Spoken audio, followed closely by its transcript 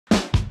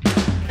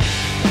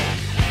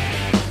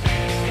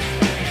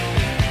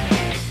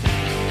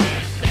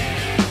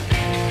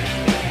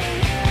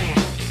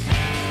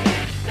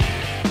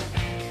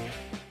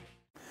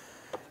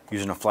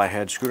Using a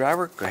flathead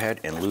screwdriver, go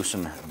ahead and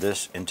loosen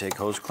this intake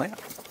hose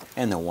clamp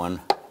and the one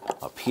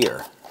up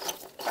here.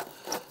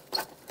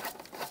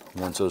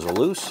 Once those are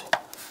loose,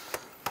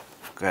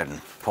 go ahead and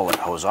pull that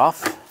hose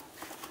off.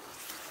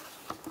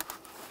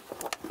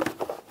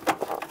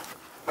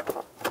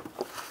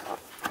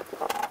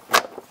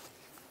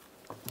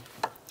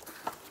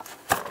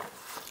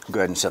 Go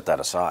ahead and set that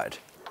aside.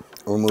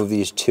 Remove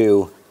these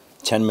two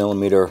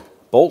 10mm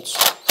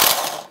bolts.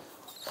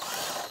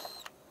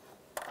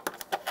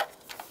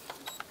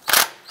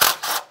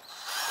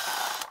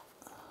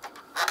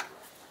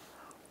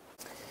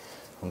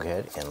 Go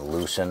ahead and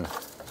loosen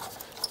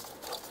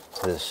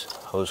this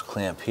hose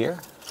clamp here.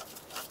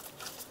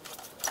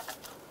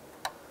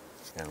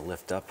 And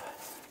lift up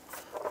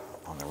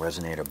on the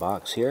resonator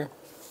box here.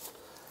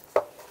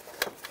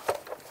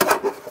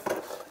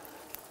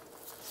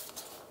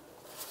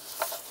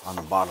 On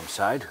the bottom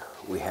side,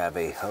 we have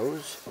a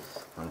hose.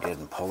 I'm going to go ahead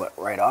and pull it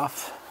right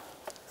off.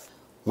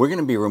 We're going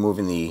to be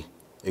removing the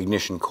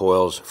ignition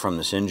coils from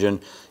this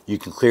engine. You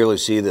can clearly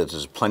see that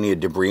there's plenty of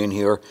debris in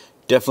here.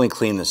 Definitely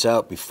clean this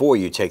out before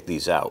you take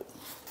these out.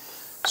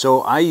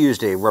 So I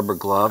used a rubber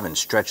glove and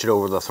stretched it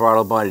over the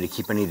throttle body to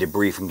keep any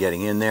debris from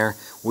getting in there.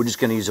 We're just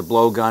going to use a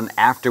blowgun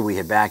after we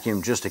have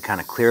vacuumed just to kind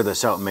of clear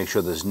this out and make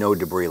sure there's no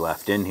debris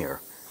left in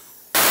here.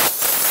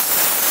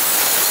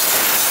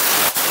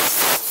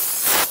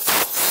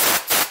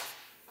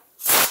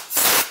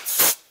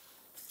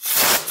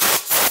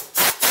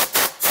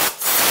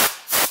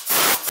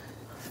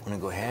 I'm going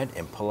to go ahead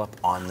and pull up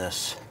on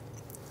this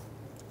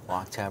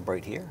lock tab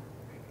right here.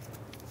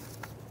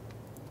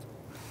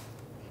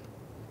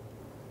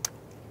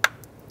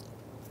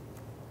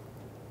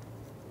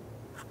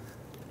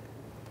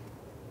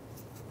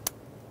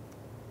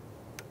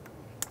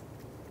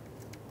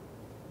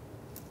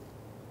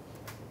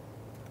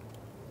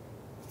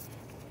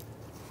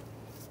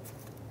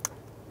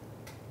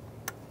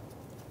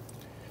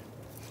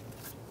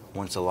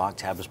 Once the lock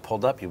tab is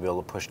pulled up, you'll be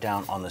able to push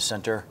down on the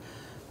center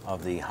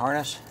of the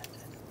harness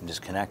and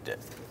disconnect it.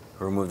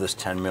 Remove this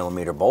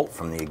 10mm bolt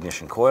from the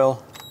ignition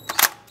coil.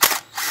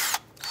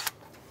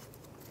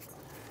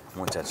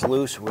 Once that's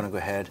loose, we're going to go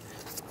ahead,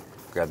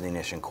 grab the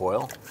ignition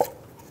coil,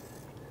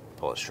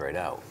 pull it straight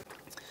out.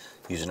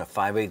 Using a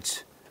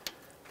 5/8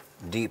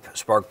 deep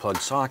spark plug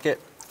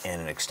socket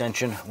and an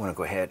extension, I'm going to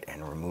go ahead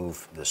and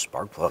remove this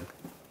spark plug.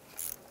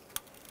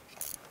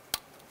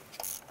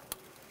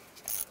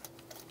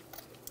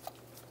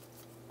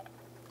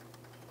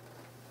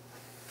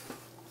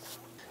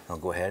 I'll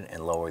go ahead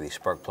and lower the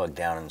spark plug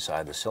down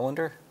inside the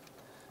cylinder.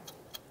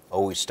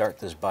 Always start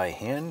this by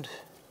hand.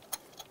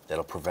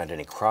 That'll prevent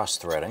any cross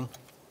threading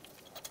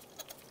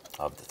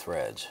of the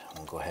threads.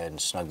 We'll go ahead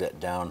and snug that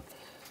down.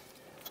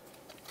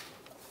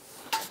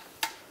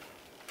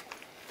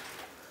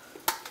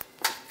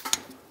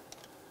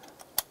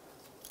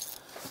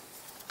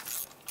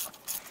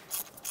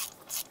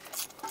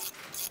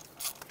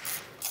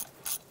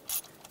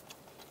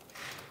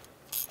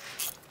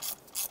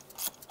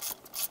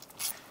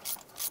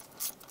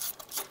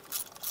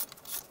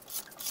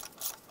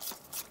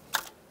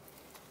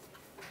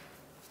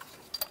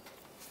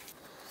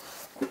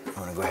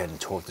 I'm going to go ahead and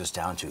torque this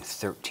down to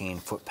 13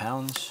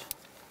 foot-pounds.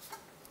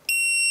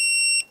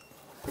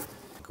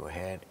 Go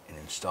ahead and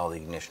install the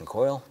ignition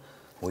coil.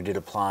 We did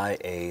apply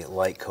a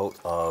light coat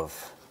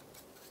of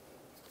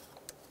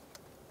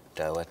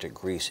dielectric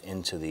grease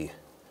into the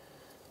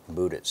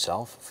boot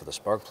itself for the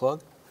spark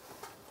plug.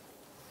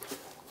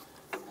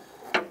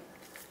 I'll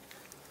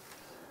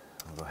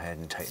go ahead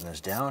and tighten this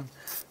down.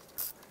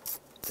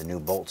 The new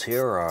bolts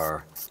here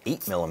are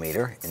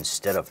 8mm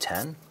instead of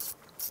 10.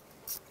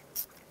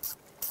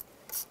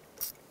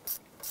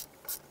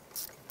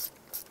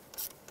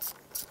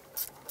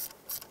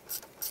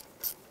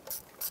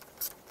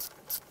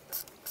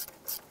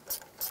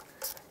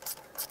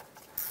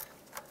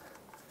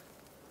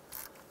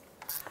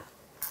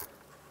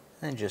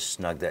 And just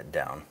snug that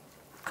down.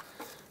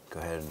 Go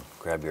ahead and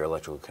grab your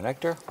electrical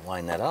connector,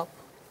 line that up,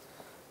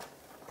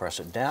 press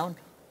it down,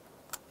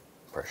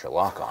 press your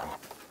lock on.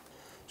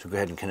 So go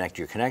ahead and connect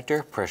your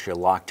connector, press your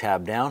lock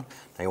tab down.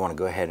 Now you want to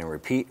go ahead and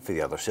repeat for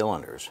the other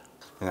cylinders.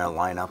 I'm going to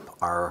line up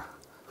our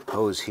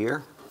hose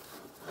here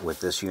with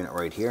this unit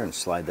right here and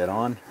slide that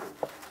on.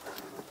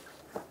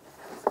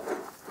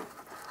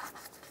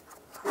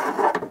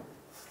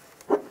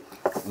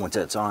 Once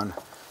that's on,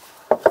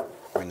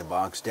 bring the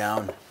box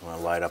down. I'm going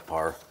to light up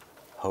our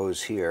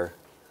hose here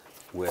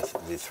with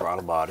the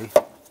throttle body.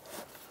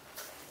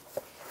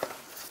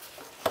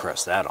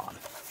 Press that on.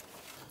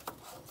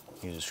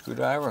 Use a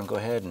screwdriver and go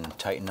ahead and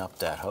tighten up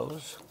that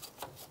hose.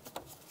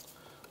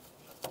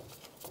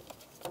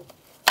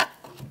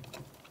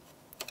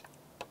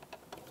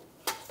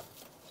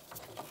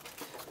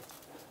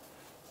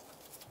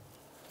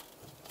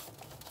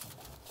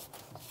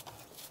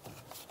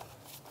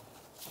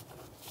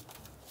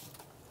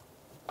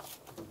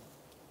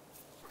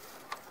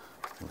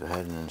 Go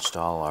ahead and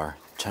install our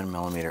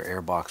 10mm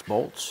airbox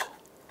bolts.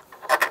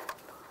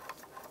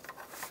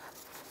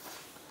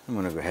 I'm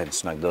going to go ahead and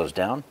snug those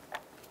down.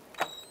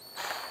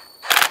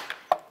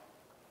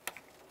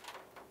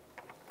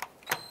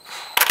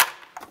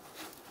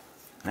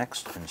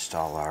 Next,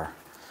 install our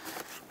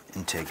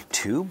intake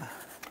tube.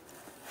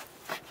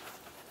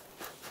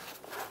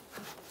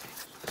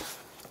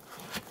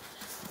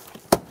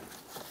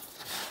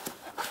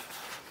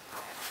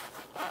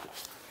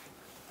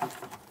 I'm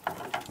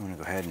going to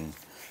go ahead and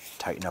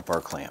tighten up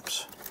our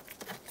clamps.